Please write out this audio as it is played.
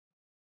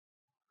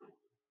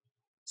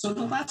So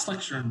the last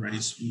lecture on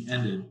race, we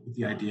ended with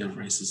the idea of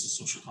race as a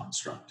social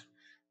construct.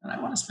 And I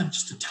want to spend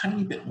just a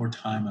tiny bit more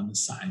time on the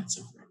science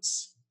of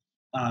race.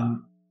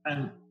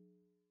 And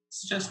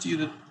suggest to you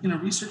that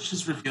research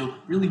has revealed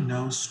really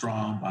no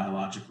strong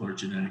biological or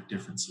genetic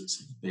differences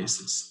in the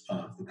basis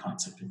of the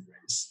concept of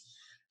race.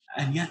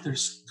 And yet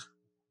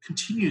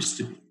continues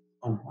to be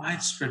a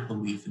widespread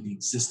belief in the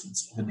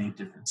existence of innate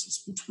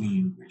differences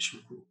between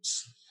racial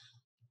groups.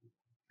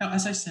 Now,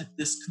 as I said,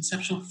 this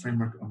conceptual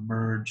framework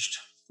emerged,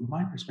 from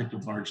my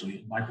perspective largely,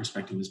 and my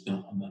perspective is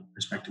built on the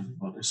perspective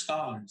of other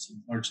scholars,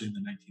 and largely in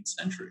the 19th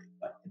century,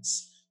 but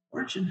its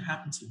origin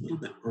happens a little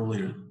bit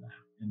earlier than that,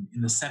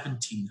 in the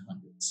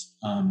 1700s,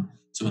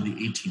 so in the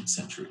 18th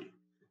century.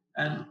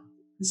 And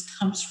this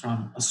comes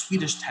from a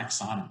Swedish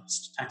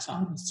taxonomist.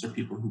 Taxonomists are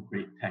people who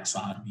create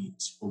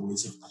taxonomies or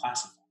ways of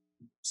classifying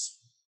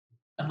groups.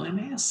 And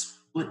Linnaeus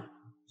split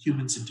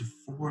humans into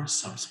 4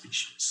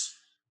 subspecies: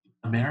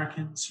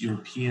 Americans,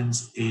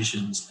 Europeans,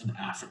 Asians, and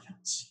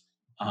Africans.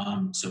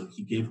 So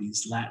he gave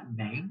these Latin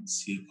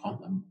names. He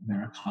called them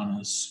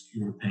Americanus,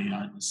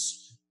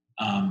 Europeanus,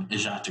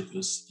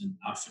 Asiaticus, and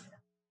Afer.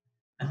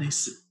 And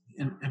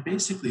they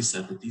basically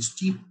said that these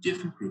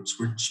different groups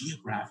were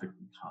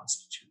geographically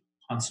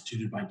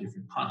constituted by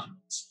different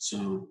continents.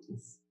 So the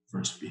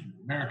first being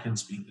the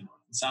Americans, being the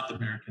North and South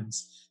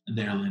Americans, and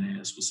there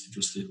Linnaeus was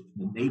interested in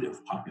the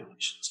native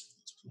populations of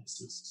these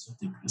places. So I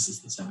think this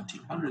is the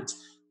 1700s.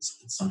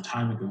 It's some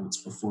time ago.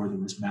 It's before there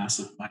was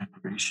massive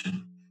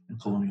migration and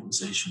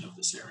colonialization of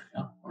this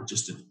area, or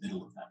just in the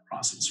middle of that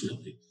process,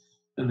 really.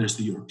 Then there's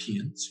the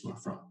Europeans, who are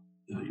from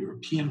the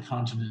European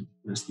continent.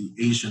 There's the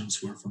Asians,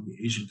 who are from the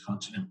Asian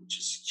continent, which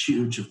is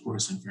huge, of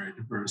course, and very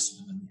diverse,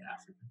 and then the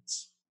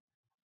Africans.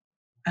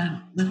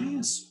 And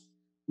Linnaeus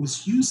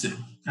was using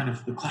kind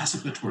of the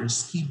classificatory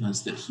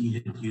schemas that he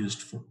had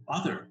used for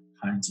other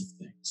kinds of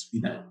things, be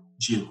that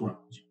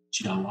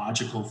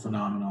geological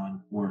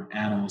phenomenon or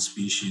animal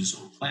species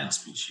or plant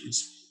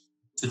species,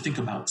 to think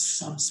about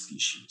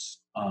subspecies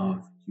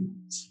of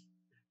humans.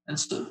 And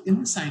so in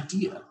this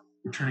idea,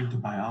 returning to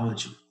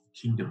biology,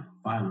 kingdom,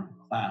 phylum,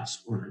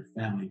 class, order,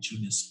 family,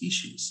 genus,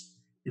 species,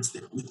 it's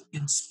that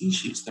within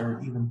species, there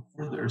are even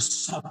further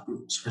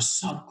subgroups or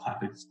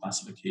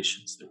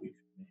subclassifications that we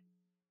could make.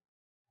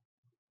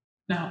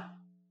 Now,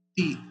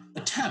 the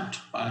attempt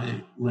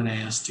by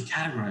Linnaeus to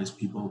categorize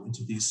people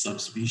into these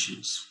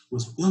subspecies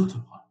was built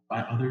upon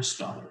by other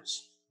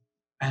scholars,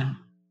 and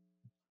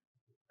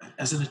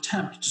as an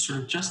attempt to sort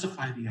of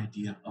justify the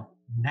idea of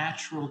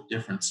natural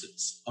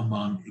differences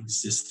among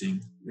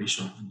existing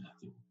racial and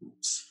ethnic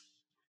groups.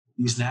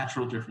 These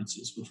natural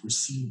differences, which were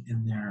seen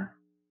in their,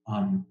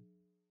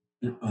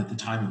 at the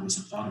time it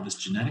wasn't thought of as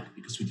genetic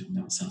because we didn't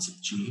have a sense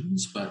of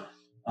genes, but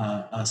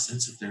a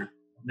sense of an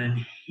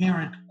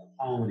inherent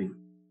quality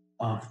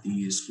of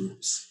these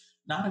groups,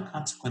 not a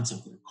consequence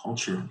of their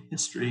culture and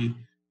history,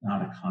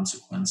 not a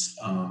consequence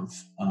of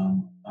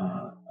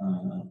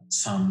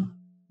some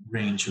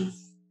range of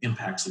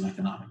impacts of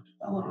economic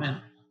development,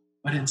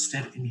 but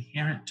instead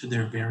inherent to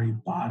their very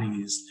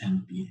bodies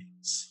and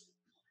beings.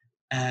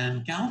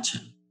 And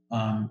Galton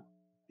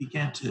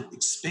began to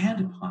expand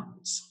upon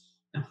this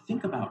and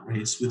think about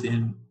race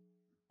within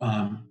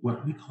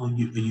what we call a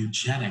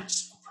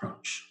eugenics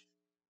approach.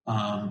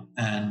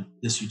 And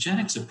this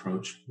eugenics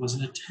approach was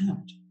an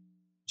attempt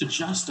to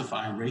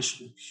justify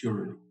racial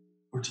purity,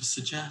 or to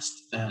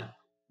suggest that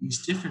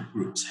these different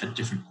groups had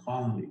different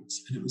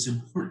qualities, and it was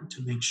important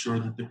to make sure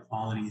that the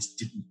qualities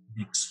didn't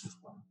mix with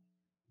one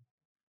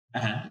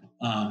another.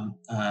 And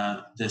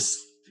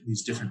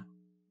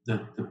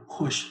the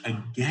push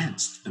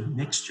against the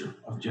mixture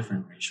of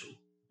different racial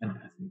and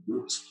ethnic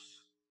groups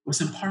was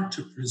in part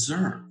to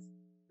preserve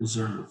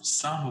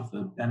some of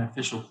the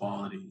beneficial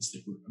qualities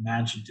that were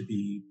imagined to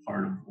be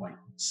part of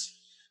whiteness,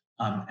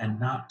 and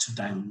not to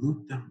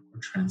dilute them or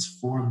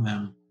transform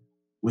them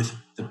with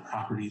the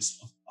properties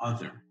of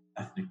other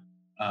ethnic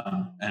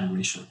and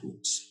racial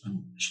groups.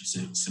 And I should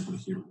say simply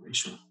here,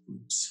 racial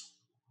groups.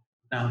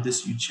 Now,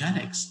 this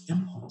eugenics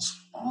impulse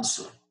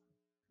also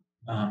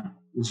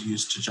was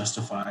used to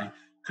justify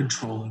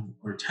controlling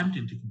or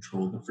attempting to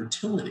control the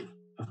fertility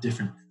of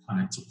different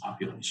kinds of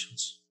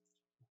populations.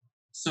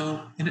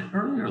 So in an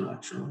earlier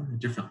lecture, in a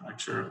different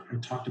lecture, I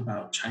talked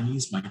about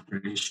Chinese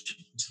migration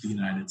to the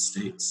United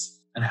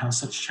States and how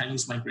such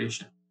Chinese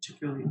migration,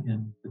 particularly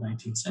in the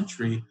 19th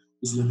century,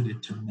 was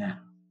limited to men.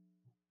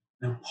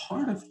 Now,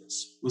 part of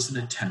this was an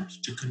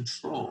attempt to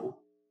control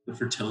the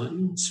fertility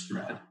and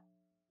spread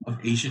of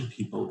Asian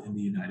people in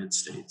the United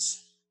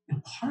States,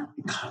 in part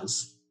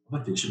because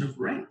of a vision of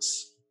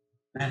race.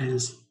 That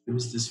is, there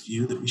was this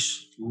view that we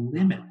should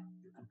limit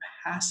the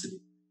capacity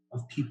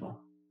of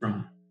people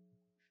from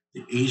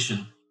the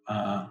Asian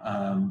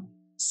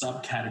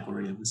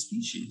subcategory of the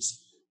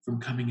species from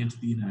coming into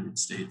the United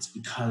States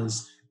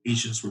because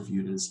Asians were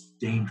viewed as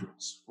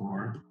dangerous,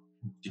 or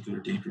in particular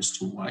dangerous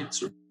to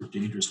whites, or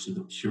dangerous to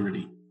the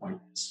purity of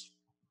whiteness.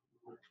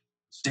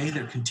 Today,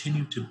 there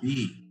continue to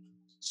be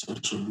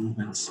social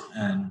movements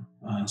and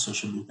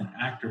social movement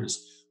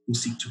actors who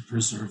seek to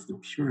preserve the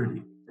purity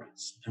of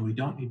race. And we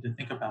don't need to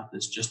think about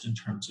this just in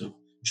terms of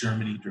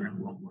Germany during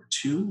World War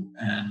II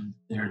and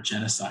their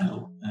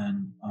genocidal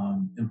and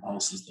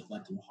impulses that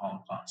led to the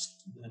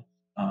Holocaust, the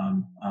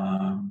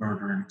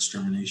murder and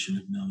extermination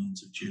of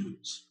millions of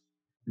Jews.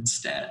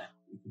 Instead,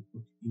 we could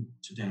look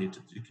today to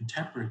the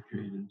contemporary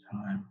period in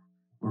time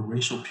where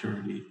racial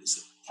purity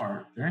is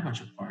very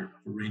much a part of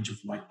a range of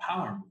white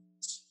power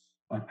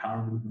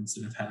movements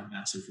that have had a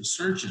massive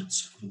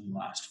resurgence over the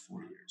last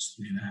 4 years,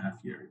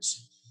 3.5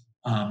 years,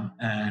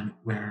 and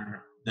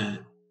where the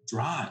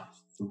drive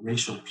for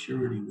racial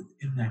purity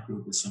within that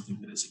group is something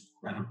that is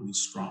incredibly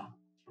strong.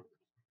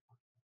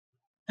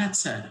 That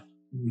said,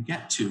 when we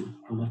get to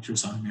our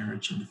lectures on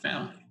marriage and the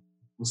family,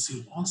 we'll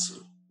see also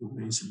the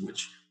ways in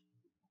which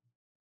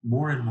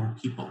more and more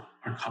people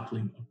are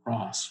coupling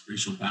across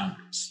racial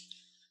boundaries.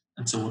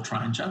 And so we'll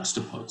try and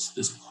juxtapose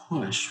this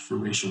push for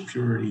racial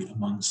purity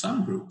among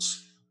some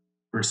groups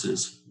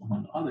versus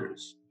among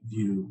others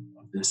view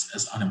of this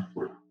as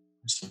unimportant,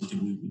 or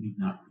something we need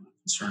not really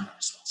concern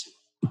ourselves with.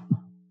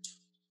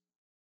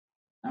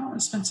 Now I want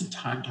to spend some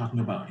time talking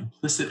about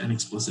implicit and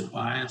explicit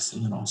bias,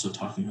 and then also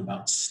talking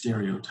about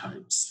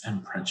stereotypes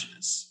and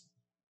prejudice.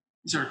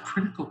 These are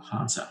critical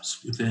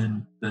concepts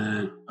within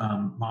the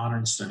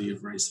modern study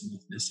of race and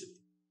ethnicity.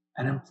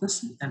 And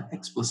implicit and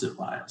explicit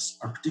bias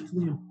are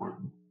particularly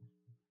important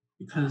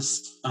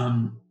because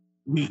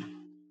we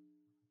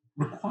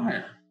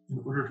require,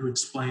 in order to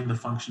explain the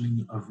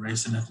functioning of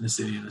race and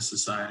ethnicity in a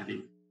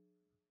society,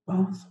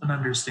 both an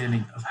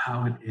understanding of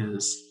how it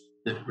is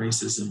that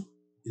racism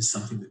is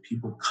something that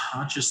people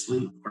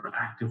consciously or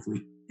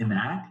actively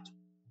enact,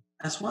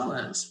 as well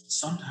as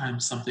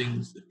sometimes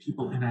something that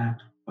people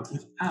enact but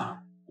without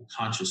a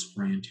conscious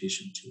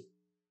orientation to it.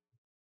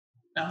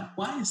 Now,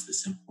 why is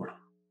this important?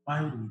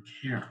 Why would we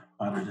care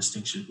about a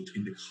distinction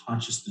between the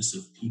consciousness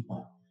of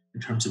people in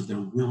terms of their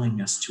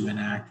willingness to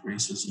enact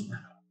racism or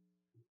not?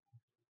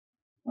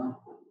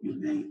 Well,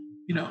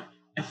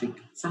 I think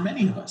for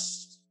many of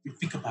us, we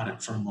think about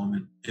it for a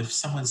moment. If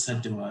someone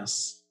said to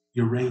us,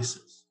 "You're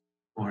racist,"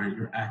 or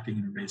 "You're acting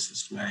in a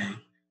racist way,"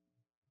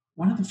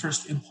 one of the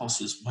first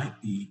impulses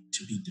might be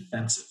to be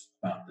defensive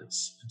about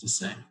this and to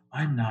say,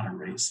 "I'm not a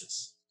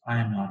racist. I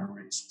am not a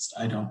racist.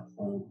 I don't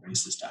hold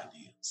racist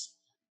ideas."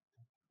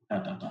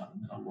 And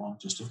then a long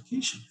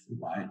justification for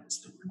why it is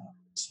that we're not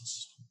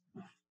racist.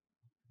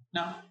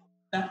 Now,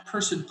 that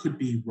person could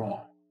be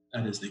wrong.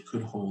 That is, they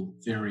could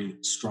hold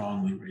very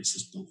strongly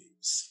racist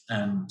beliefs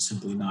and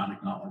simply not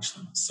acknowledge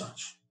them as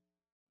such.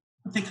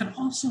 But they could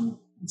also,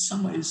 in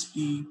some ways,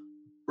 be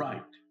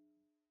right.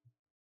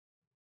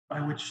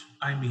 By which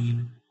I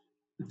mean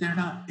that they're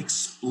not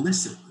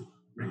explicitly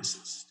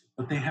racist,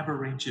 but they have a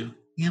range of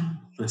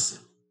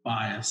implicit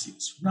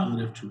biases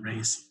relative to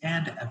race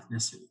and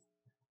ethnicity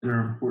that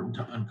are important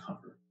to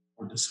uncover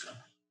or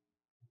discover.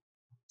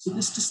 So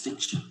this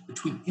distinction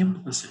between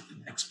implicit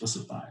and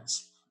explicit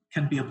bias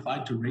can be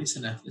applied to race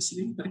and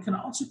ethnicity, but it can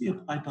also be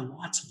applied to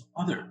lots of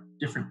other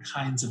different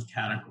kinds of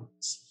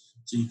categories.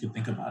 So you can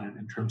think about it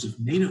in terms of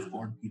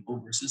native-born people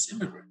versus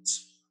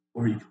immigrants,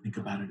 or you can think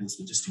about it as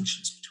the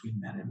distinctions between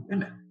men and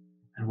women,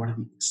 and what are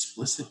the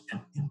explicit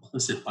and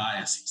implicit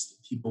biases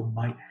that people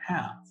might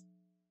have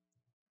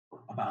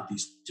about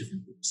these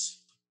different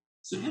groups.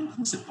 So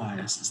implicit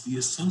bias is the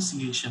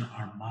association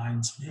our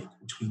minds make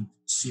between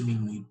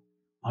seemingly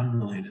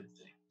unrelated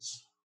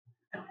things.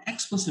 And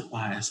explicit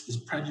bias is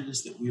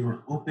prejudice that we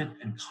are open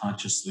and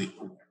consciously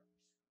aware of.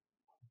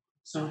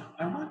 So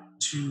I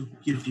want to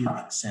give you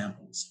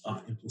examples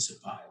of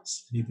implicit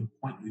bias, and even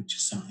point you to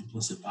some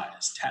implicit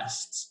bias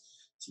tests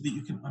so that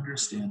you can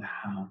understand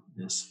how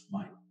this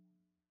might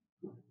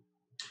work.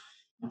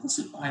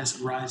 Implicit bias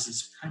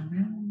arises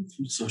primarily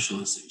through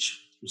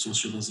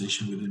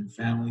socialization within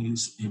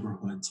families,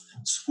 neighborhoods,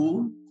 and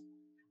school,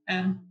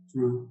 and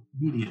through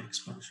media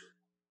exposure.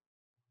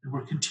 And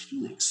we're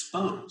continually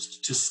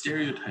exposed to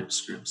stereotype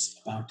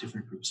scripts about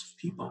different groups of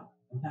people,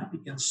 and that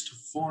begins to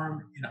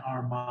form in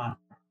our minds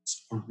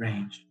a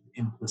range of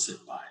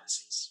implicit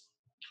biases.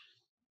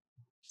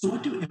 So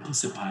what do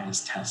implicit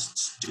bias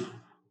tests do?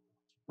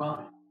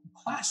 Well, a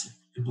classic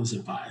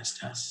implicit bias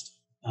test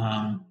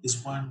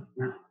is one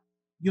where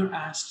you're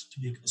asked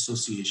to make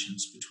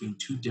associations between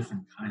two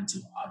different kinds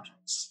of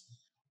objects,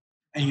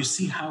 and you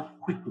see how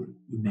quickly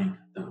you make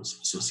those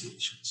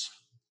associations.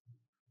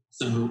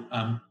 So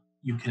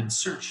you can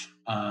search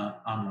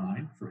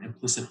online for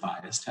implicit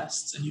bias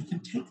tests, and you can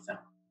take them.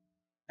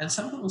 And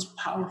some of the most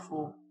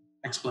powerful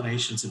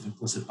explanations of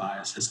implicit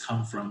bias has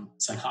come from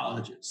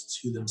psychologists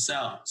who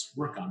themselves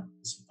work on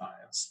implicit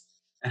bias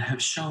and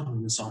have shown the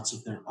results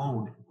of their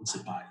own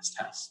implicit bias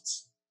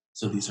tests.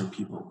 So these are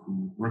people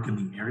who work in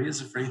the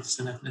areas of race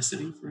and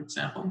ethnicity, for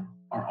example,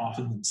 are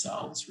often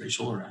themselves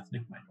racial or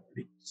ethnic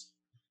minorities,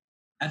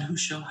 and who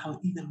show how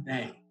even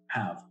they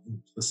have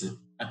implicit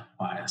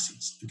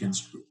biases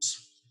against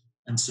groups.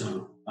 And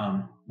so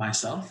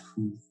myself,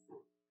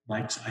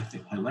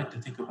 I like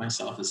to think of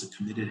myself as a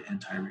committed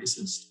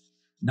anti-racist,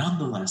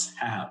 nonetheless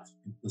have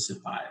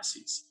implicit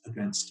biases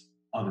against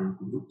other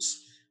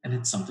groups. And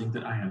it's something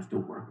that I have to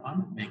work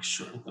on and make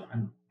sure that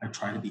I try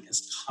try to be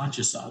as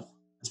conscious of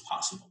as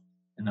possible.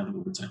 In other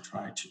words, I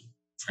try to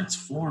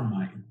transform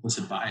my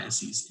implicit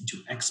biases into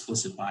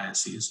explicit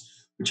biases,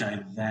 which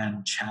I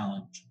then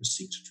challenge or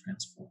seek to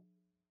transform.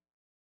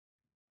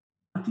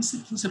 What these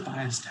implicit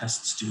bias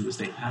tests do is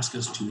they ask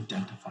us to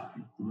identify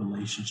the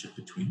relationship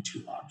between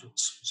two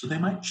objects. So they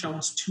might show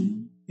us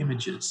two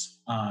images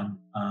on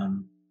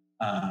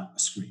a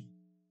screen.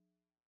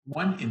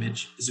 One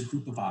image is a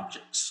group of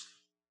objects,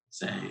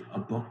 say a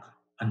book,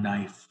 a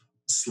knife,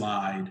 a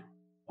slide,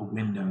 a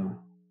window,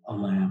 a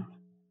lamp,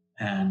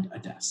 and a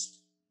desk.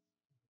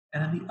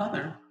 And then the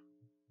other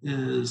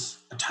is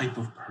a type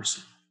of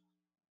person.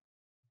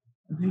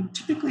 And they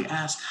typically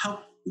ask how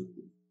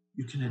quickly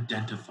you can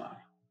identify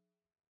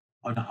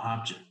an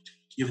object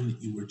given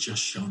that you were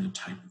just shown a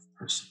type of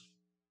person.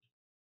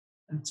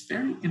 And it's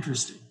very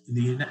interesting. In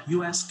the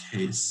US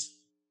case,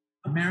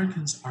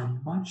 Americans are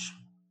much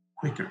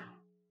quicker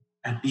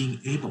at being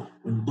able,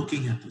 when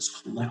looking at this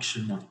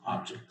collection of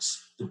objects,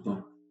 the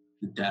book,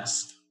 the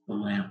desk, the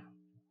lamp,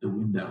 the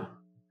window,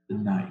 the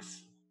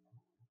knife,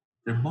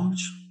 they're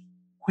much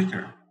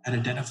quicker at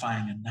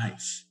identifying a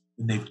knife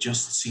when they've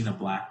just seen a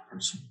black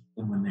person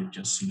than when they've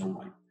just seen a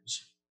white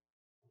person.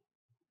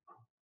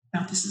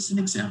 Now, this is an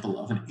example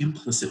of an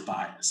implicit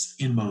bias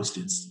in most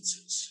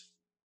instances,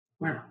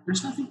 where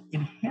there's nothing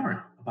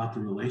inherent about the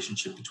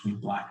relationship between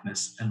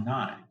blackness and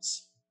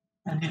knives,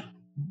 and yet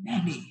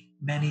many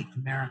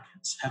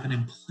Americans have an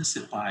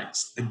implicit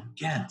bias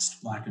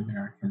against Black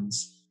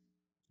Americans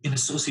in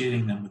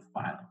associating them with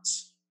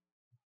violence,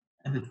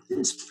 and that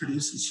this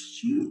produces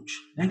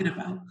huge negative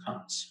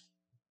outcomes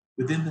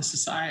within the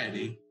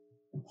society,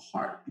 in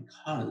part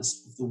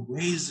because of the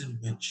ways in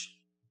which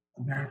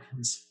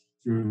Americans,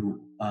 through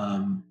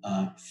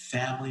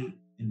family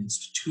and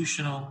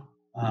institutional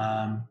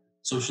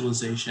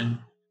socialization,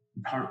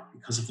 in part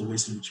because of the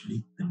ways in which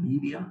the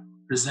media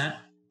present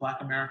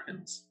Black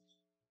Americans,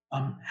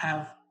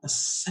 have a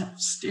set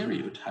of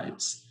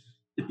stereotypes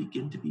that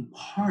begin to be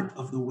part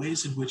of the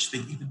ways in which they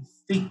even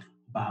think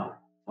about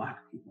Black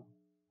people.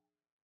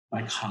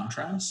 By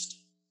contrast,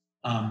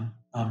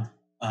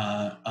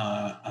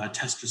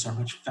 testers are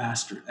much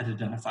faster at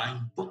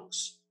identifying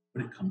books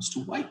when it comes to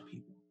white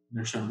people, when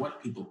they're shown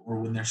white people, or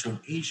when they're shown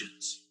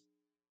Asians.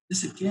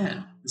 This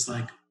again is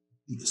like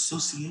the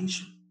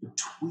association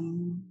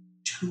between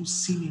two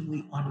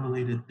seemingly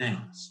unrelated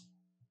things,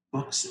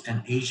 books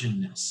and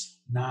Asianness,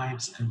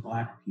 knives and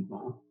Black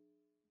people,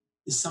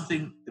 is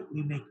something that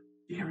we make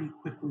very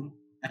quickly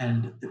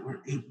and that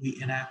we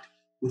enact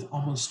with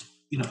almost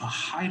a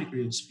high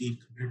degree of speed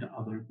compared to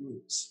other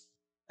groups.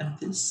 And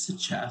this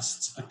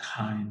suggests a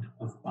kind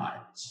of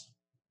bias.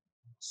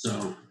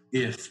 So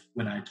if,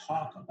 when I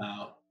talk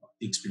about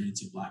the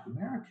experience of Black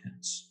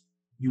Americans,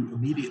 you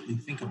immediately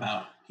think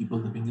about people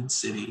living in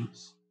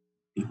cities,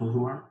 people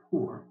who are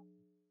poor,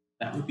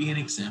 that would be an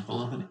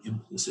example of an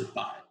implicit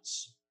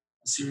bias,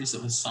 a series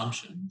of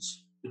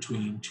assumptions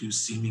between two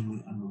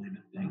seemingly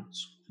unrelated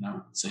things. And I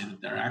would say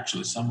that they're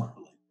actually somewhat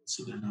related,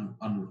 so they're not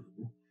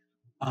unrelated,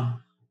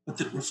 but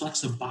that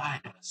reflects a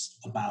bias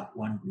about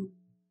one group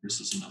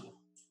versus another.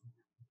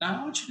 Now,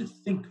 I want you to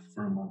think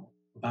for a moment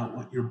about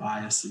what your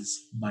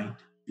biases might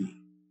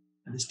be.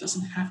 And this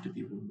doesn't have to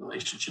be the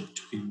relationship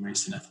between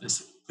race and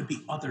ethnicity. It could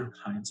be other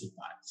kinds of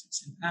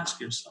biases. And ask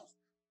yourself,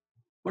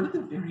 what are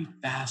the very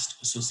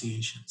vast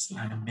associations that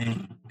I make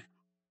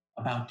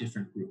about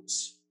different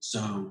groups?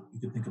 So you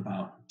could think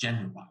about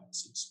gender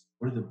biases.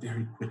 What are the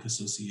very quick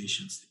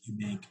associations that you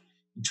make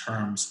in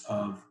terms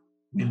of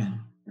women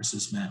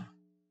versus men?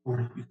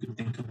 Or you could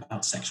think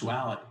about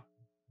sexuality.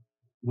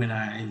 When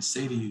I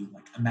say to you,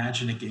 like,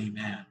 imagine a gay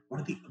man,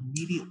 what are the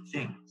immediate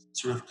things that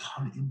sort of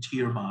come into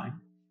your mind?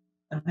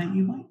 And then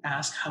you might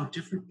ask how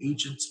different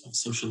agents of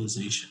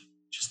socialization,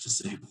 just to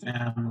say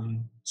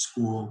family,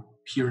 school,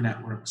 peer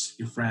networks,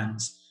 your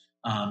friends,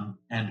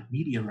 and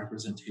media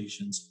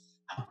representations,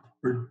 help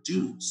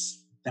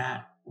produce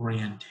that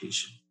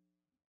orientation.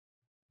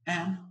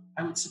 And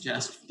I would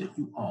suggest that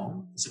you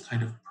all, as a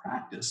kind of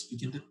practice,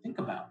 begin to think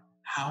about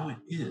how it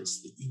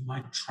is that you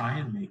might try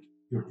and make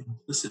your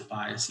implicit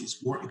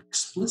biases more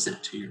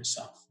explicit to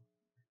yourself,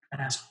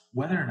 and ask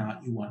whether or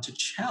not you want to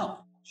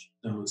challenge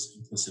those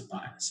implicit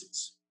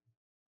biases.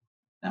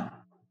 Now,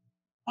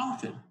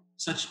 often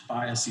such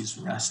biases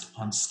rest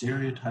on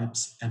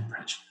stereotypes and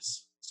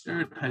prejudice.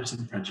 Stereotypes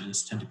and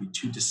prejudice tend to be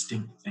two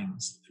distinct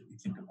things that we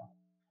think about.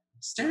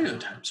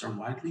 Stereotypes are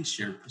widely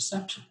shared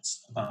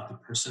perceptions about the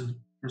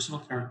personal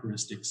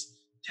characteristics,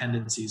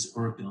 tendencies,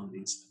 or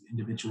abilities of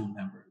individual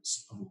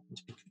members of a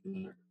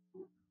particular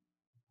group.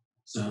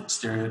 So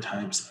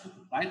stereotypes are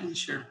the widely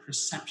shared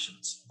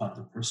perceptions about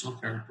the personal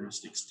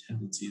characteristics,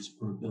 tendencies,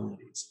 or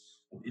abilities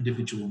of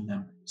individual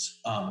members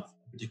of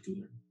a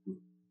particular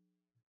group.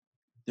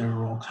 There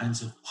are all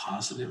kinds of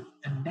positive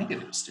and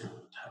negative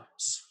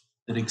stereotypes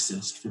that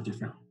exist for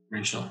different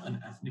racial and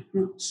ethnic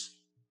groups.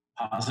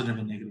 Positive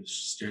and negative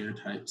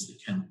stereotypes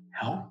that can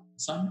help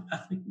some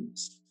ethnic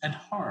groups and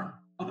harm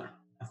other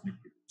ethnic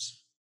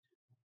groups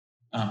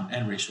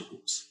and racial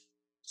groups.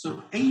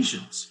 So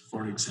Asians,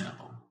 for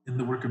example, in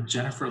the work of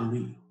Jennifer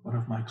Lee, one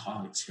of my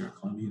colleagues here at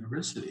Columbia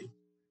University,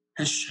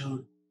 has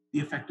showed the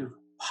effect of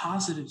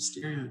positive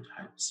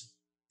stereotypes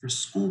for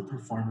school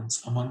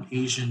performance among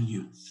Asian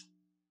youth.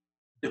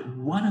 That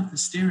one of the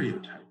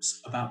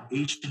stereotypes about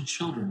Asian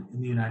children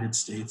in the United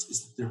States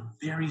is that they're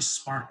very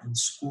smart and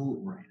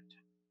school oriented.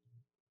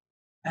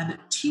 And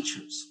that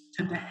teachers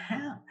tend to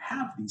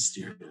have these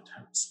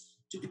stereotypes,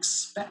 to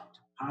expect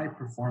high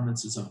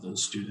performances of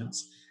those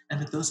students, and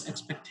that those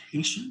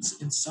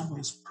expectations in some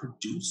ways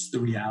produce the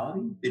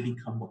reality. They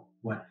become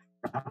what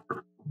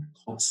Robert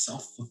called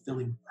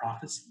self-fulfilling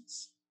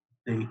prophecies.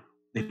 They,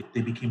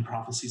 they became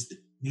prophecies that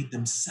made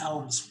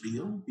themselves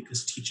real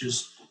because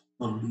teachers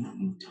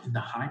believed in the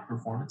high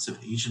performance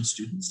of Asian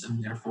students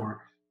and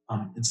therefore,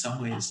 in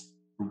some ways,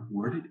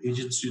 rewarded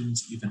Asian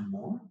students even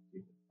more,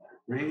 gave them better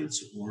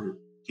grades, or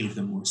gave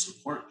them more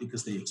support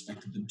because they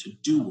expected them to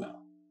do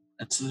well.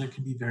 And so there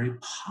can be very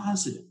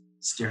positive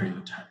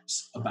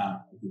stereotypes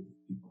about a group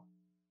of people.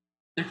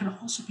 There can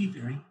also be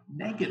very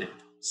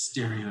negative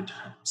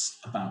stereotypes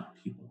about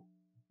people,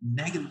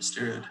 negative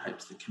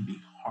stereotypes that can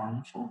be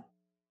harmful.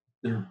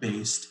 They're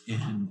based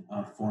in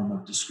a form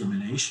of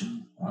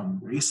discrimination,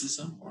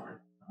 racism,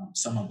 or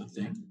some other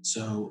thing.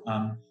 So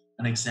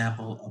an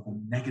example of a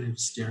negative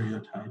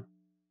stereotype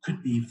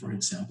could be, for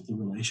example, the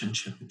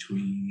relationship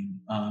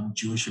between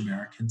Jewish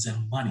Americans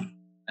and money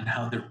and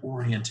how they're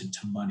oriented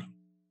to money.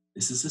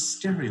 This is a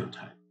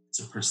stereotype. It's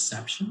a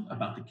perception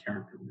about the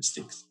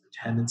characteristics, or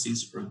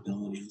tendencies, or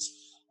abilities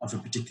of a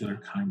particular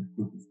kind of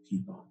group of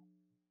people.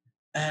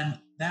 And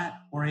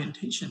that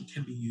orientation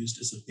can be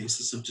used as a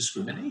basis of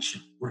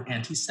discrimination or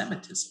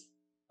anti-Semitism.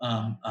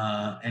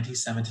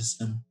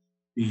 Anti-Semitism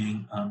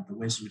being the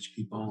ways in which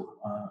people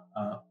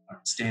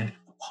stand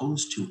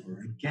opposed to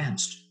or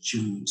against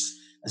Jews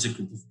as a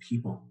group of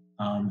people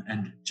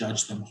and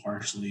judge them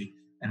harshly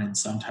and then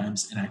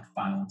sometimes enact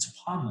violence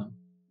upon them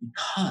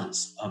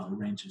because of a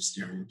range of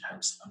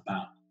stereotypes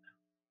about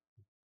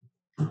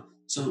them.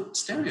 So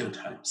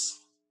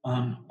stereotypes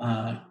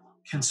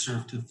can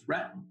serve to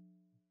threaten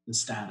the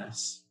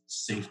status,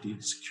 safety,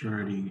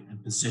 security,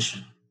 and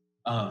position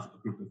of a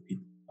group of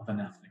people, of an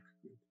ethnic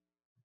group.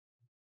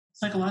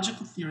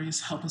 Psychological theories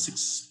help us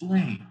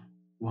explain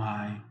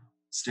why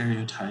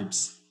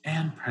stereotypes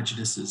and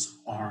prejudices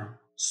are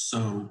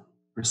so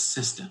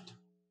persistent.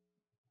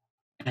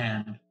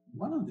 And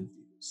one of the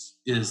views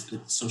is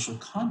that social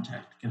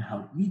contact can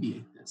help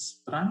mediate this,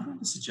 but I'm going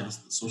to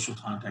suggest that social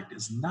contact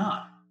is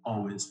not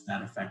always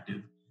that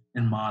effective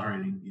in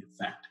moderating the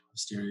effect of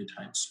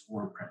stereotypes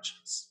or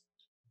prejudice.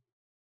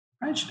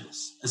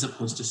 Prejudice, as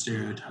opposed to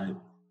stereotype,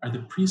 are the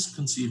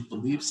preconceived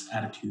beliefs,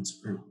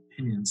 attitudes, or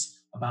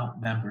opinions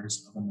about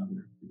members of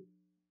another group.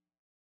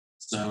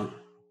 So,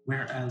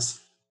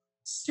 whereas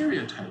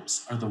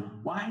stereotypes are the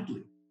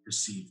widely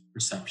perceived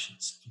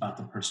perceptions about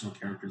the personal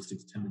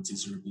characteristics,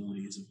 tendencies, or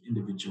abilities of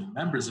individual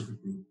members of a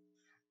group,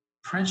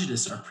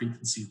 prejudice are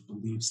preconceived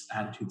beliefs,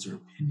 attitudes, or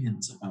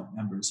opinions about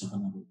members of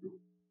another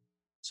group.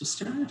 So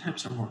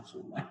stereotypes are more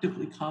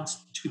collectively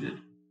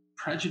constituted.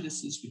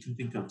 Prejudices we can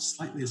think of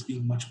slightly as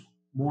being much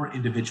more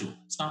individual.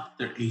 It's not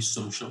that they're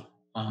asocial,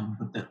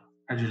 but that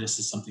prejudice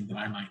is something that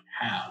I might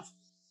have.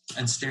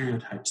 And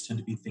stereotypes tend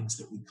to be things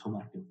that we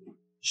collectively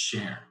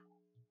share.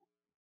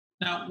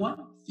 Now, one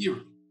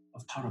theory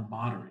of how to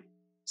moderate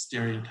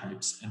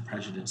stereotypes and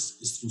prejudice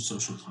is through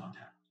social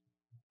contact.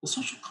 The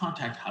social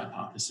contact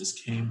hypothesis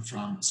came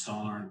from a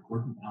scholar,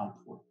 Gordon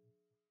Allport,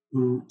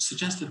 who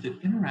suggested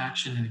that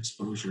interaction and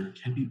exposure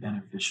can be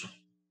beneficial.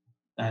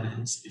 That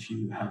is, if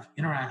you have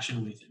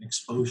interaction with and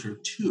exposure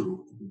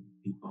to a group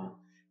of people,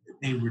 it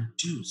may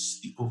reduce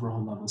the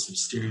overall levels of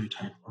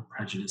stereotype or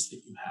prejudice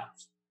that you have.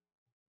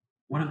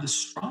 One of the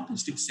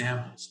strongest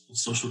examples of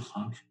social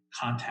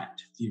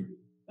contact theory,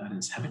 that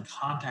is, having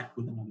contact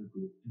with another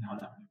group and how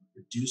that might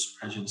reduce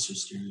prejudice or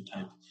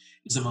stereotype,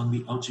 is among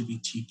the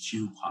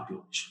LGBTQ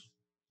population.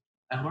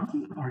 And one of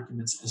the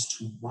arguments as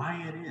to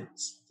why it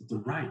is that the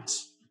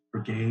rights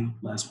for gay,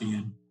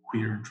 lesbian,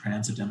 queer, and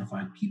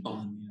trans-identified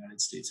people in the United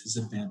States has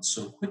advanced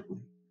so quickly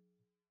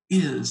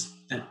is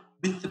that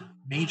with the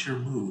major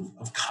move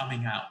of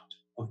coming out,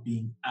 of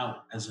being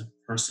out as a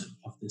person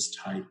of this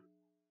type,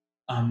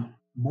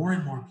 more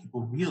and more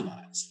people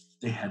realized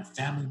they had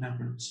family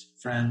members,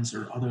 friends,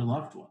 or other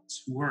loved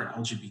ones who were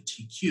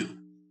LGBTQ.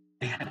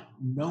 They had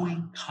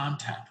knowing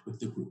contact with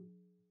the group.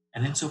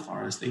 And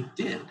insofar as they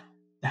did,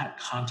 that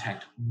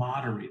contact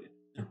moderated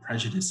their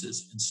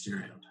prejudices and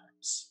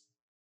stereotypes.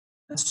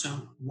 And so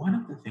one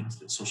of the things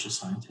that social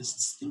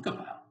scientists think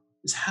about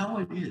is how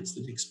it is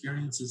that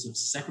experiences of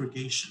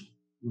segregation,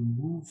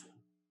 removal,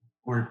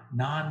 or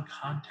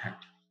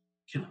non-contact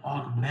can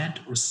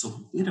augment or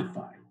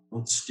solidify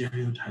both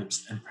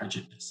stereotypes and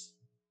prejudice.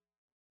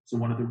 So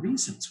one of the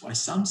reasons why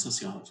some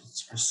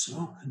sociologists are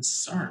so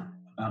concerned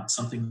about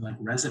something like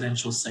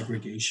residential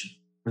segregation,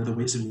 or the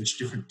ways in which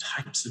different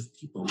types of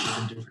people live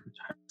in different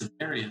types of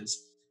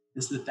areas,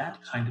 is that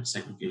that kind of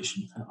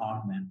segregation can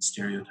augment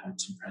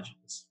stereotypes and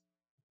prejudice.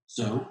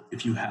 So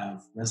if you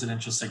have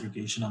residential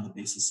segregation on the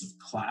basis of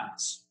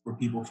class, where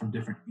people from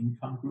different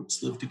income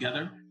groups live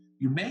together,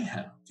 you may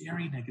have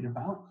very negative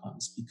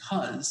outcomes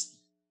because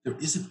there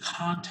isn't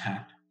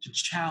contact to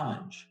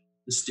challenge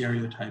the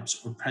stereotypes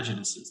or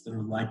prejudices that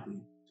are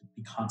likely to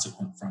be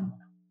consequent from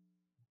them.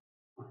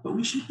 But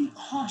we should be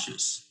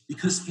cautious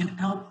because in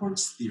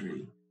Alport's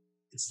theory,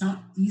 it's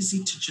not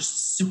easy to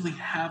just simply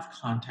have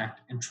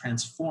contact and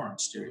transform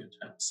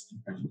stereotypes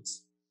and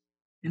prejudice.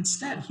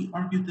 Instead, he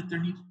argued that there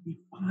needed to be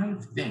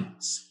 5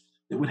 things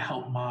that would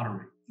help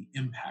moderate the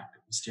impact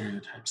of the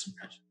stereotypes and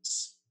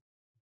prejudice.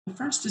 The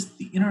first is that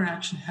the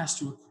interaction has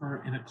to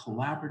occur in a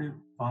collaborative,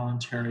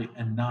 voluntary,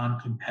 and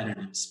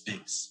non-competitive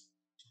space.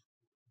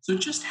 So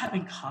just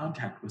having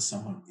contact with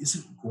someone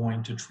isn't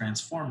going to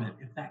transform it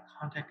if that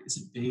contact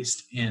isn't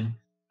based in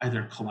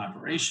either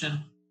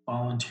collaboration,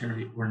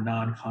 voluntary, or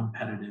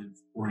non-competitive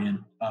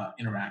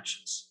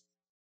interactions.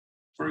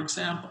 For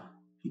example,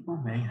 people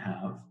may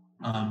have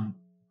uh,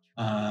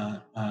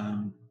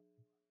 um,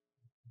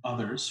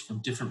 others from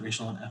different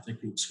racial and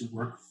ethnic groups who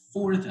work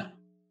for them.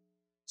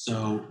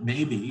 So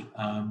maybe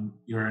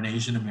you're an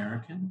Asian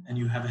American and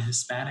you have a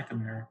Hispanic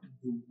American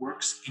who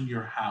works in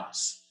your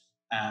house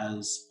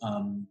as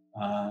someone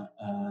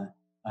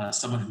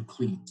who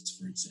cleans,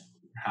 for example,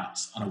 your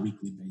house on a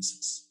weekly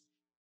basis.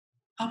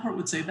 Alport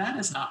would say that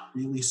is not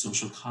really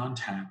social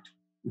contact,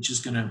 which is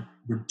going to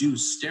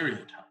reduce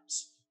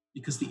stereotypes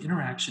because the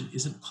interaction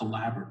isn't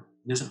collaborative,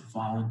 it isn't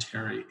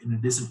voluntary, and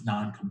it isn't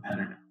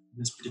non-competitive. In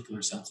this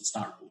particular sense, it's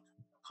not really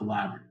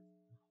collaborative.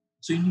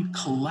 So you need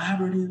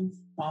collaborative,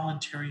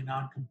 voluntary,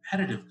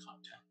 non-competitive contact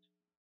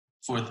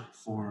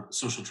for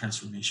social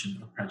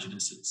transformation of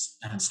prejudices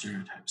and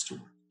stereotypes to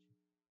work.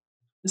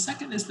 The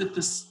second is that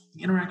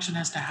the interaction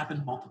has to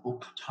happen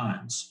multiple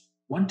times.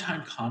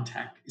 One-time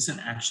contact isn't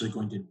actually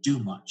going to do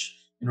much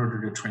in order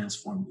to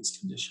transform these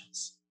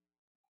conditions.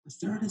 The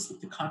third is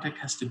that the contact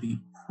has to be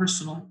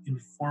personal,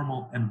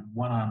 informal, and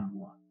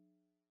one-on-one.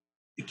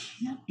 It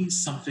can't be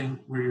something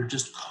where you're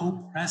just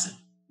co-present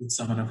with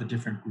someone of a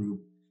different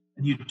group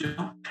and you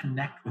don't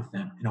connect with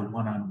them in a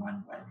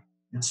one-on-one way.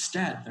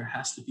 Instead, there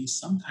has to be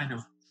some kind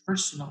of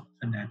personal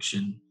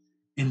connection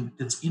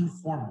that's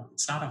informal.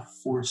 It's not a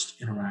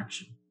forced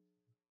interaction.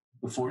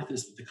 The fourth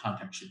is that the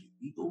contact should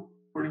be legal,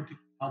 according to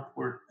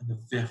Alport, and the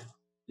fifth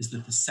is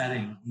that the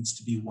setting needs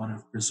to be one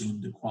of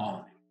presumed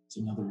equality. It's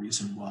another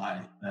reason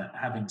why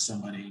having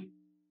somebody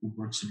who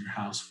works in your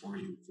house for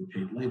you for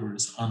paid labor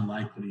is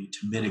unlikely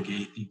to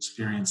mitigate the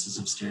experiences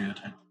of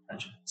stereotype and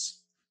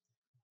prejudice.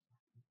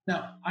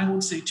 Now, I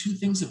will say 2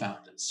 things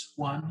about this.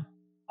 One,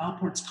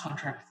 Alport's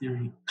contact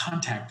theory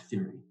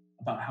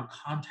about how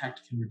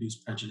contact can reduce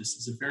prejudice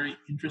is a very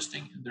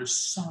interesting, and there's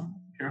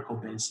some empirical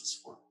basis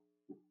for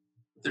it.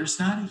 But there's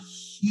not a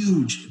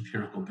huge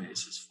empirical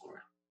basis for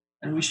it.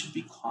 And we should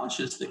be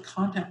cautious that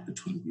contact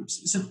between groups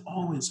isn't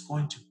always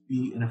going to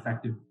be an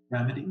effective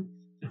remedy.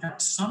 In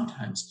fact,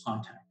 sometimes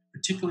contact,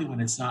 particularly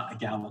when it's not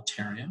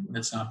egalitarian, when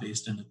it's not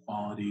based in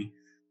equality,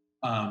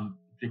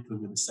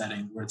 particularly with a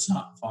setting where it's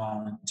not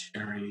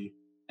voluntary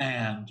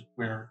and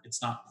where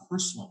it's not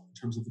personal in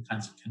terms of the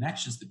kinds of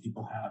connections that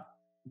people have,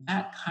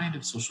 that kind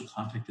of social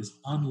contact is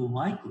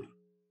unlikely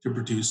to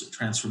produce a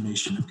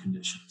transformation of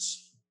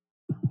conditions.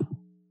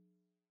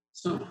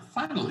 So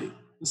finally,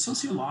 the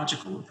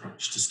sociological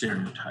approach to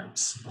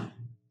stereotypes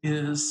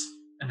is,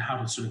 and how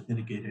to sort of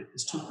mitigate it,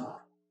 is to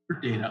look for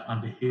data on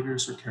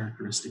behaviors or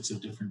characteristics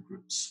of different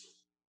groups.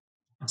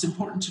 It's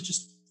important to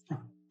just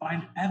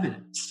find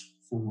evidence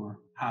for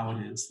how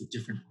it is that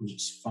different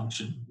groups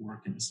function,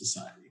 work in a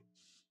society.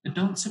 And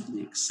don't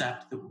simply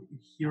accept that what you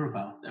hear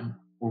about them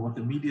or what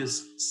the media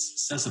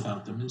says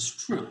about them is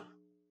true.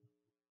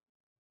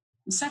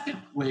 The second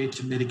way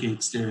to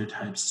mitigate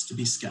stereotypes is to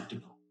be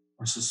skeptical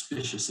or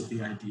suspicious of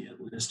the idea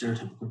that a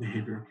stereotypical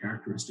behavior or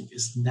characteristic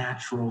is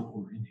natural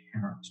or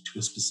inherent to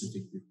a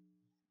specific group.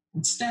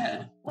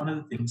 Instead, one of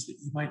the things that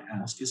you might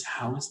ask is,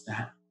 how is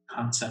that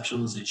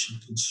conceptualization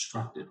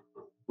constructed?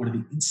 What are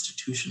the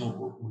institutional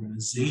or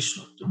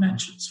organizational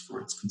dimensions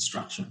for its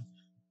construction?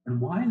 And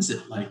why is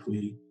it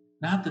likely,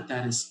 not that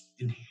that is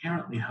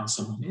inherently how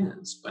someone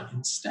is, but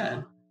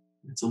instead,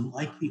 it's a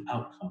likely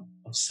outcome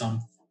of some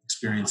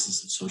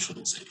experiences of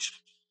socialization?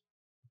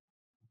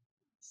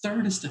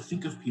 Third is to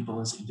think of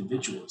people as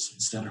individuals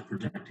instead of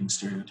projecting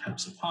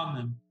stereotypes upon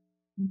them.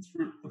 And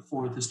the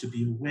fourth is to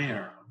be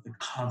aware of the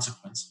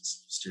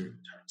consequences of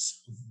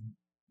stereotypes, of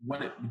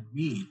what it would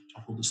mean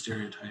to hold a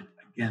stereotype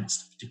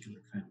against a particular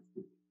kind of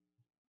group.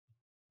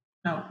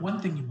 Now, one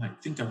thing you might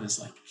think of is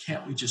like,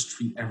 can't we just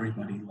treat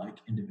everybody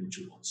like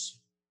individuals?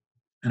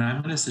 And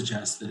I'm going to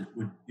suggest that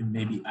it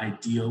may be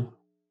ideal,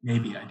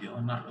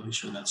 I'm not really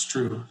sure that's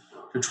true,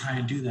 to try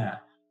and do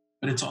that,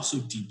 but it's also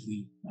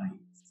deeply naive.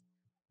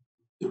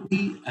 That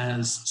we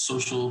as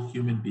social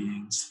human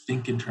beings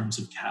think in terms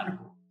of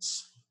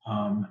categories,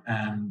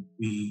 and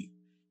we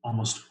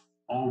almost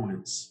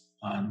always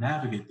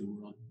navigate the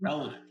world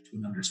relative to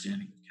an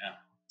understanding of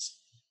categories.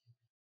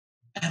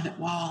 And that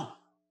while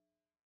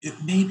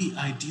it may be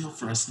ideal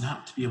for us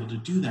not to be able to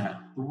do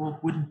that, the world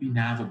wouldn't be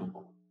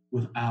navigable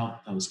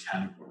without those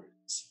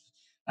categories.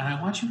 And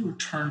I want you to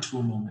return to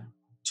a moment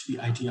to the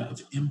idea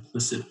of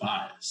implicit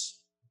bias.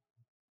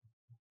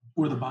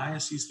 or the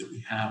biases that we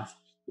have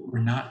that we're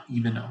not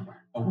even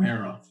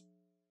aware of.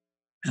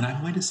 And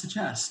I'm going to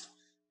suggest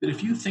that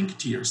if you think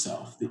to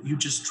yourself that you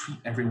just treat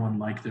everyone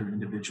like they're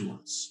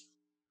individuals,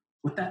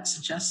 what that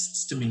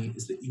suggests to me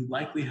is that you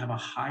likely have a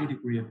high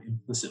degree of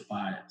implicit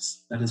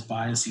bias, that is,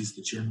 biases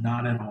that you're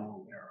not at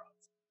all aware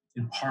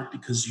of, in part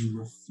because you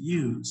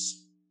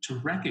refuse to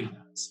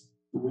recognize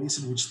the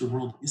ways in which the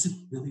world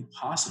isn't really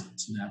possible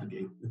to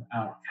navigate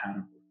without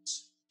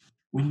categories.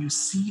 When you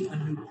see a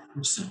new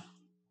person,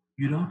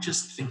 you don't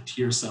just think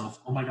to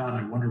yourself, oh my God,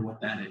 I wonder what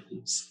that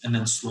is, and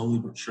then slowly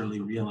but surely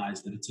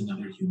realize that it's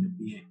another human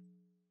being.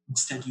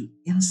 Instead, you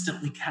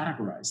instantly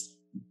categorize them.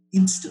 You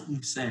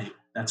instantly say,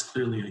 that's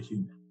clearly a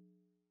human.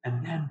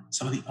 And then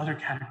some of the other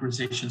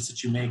categorizations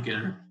that you make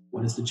are,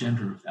 what is the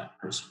gender of that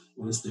person?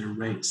 What is their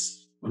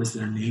race? What is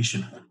their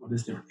nationhood? What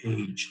is their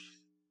age?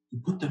 You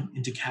put them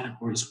into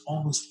categories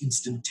almost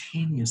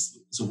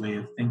instantaneously as a way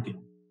of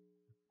thinking.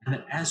 And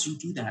that as you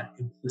do that,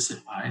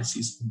 implicit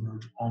biases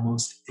emerge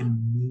almost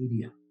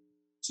immediately.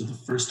 So the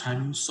first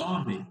time you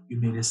saw me,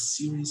 you made a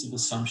series of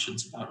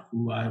assumptions about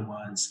who I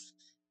was,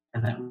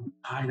 and that would be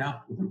tied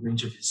up with a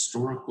range of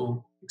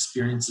historical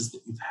experiences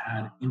that you've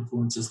had,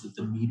 influences that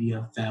the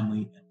media,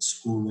 family, and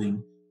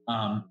schooling,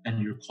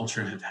 and your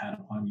culture have had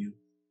upon you.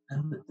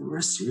 And that there were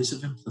a series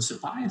of implicit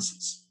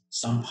biases,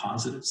 some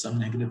positive, some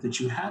negative, that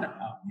you had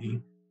about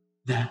me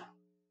that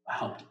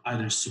helped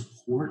either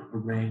support a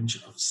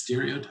range of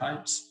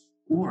stereotypes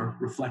or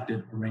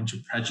reflected a range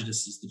of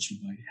prejudices that you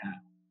might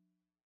have.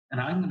 And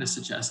I'm going to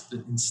suggest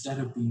that instead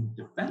of being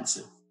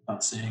defensive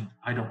about saying,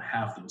 I don't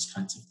have those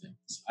kinds of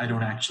things, I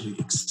don't actually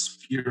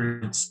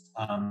experience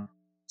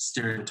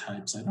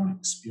stereotypes, I don't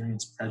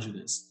experience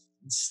prejudice,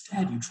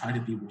 instead you try to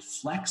be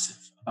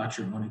reflexive about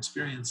your own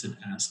experience and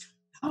ask,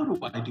 how do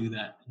I do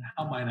that? And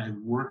how might I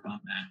work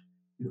on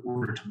that in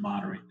order to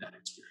moderate that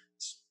experience?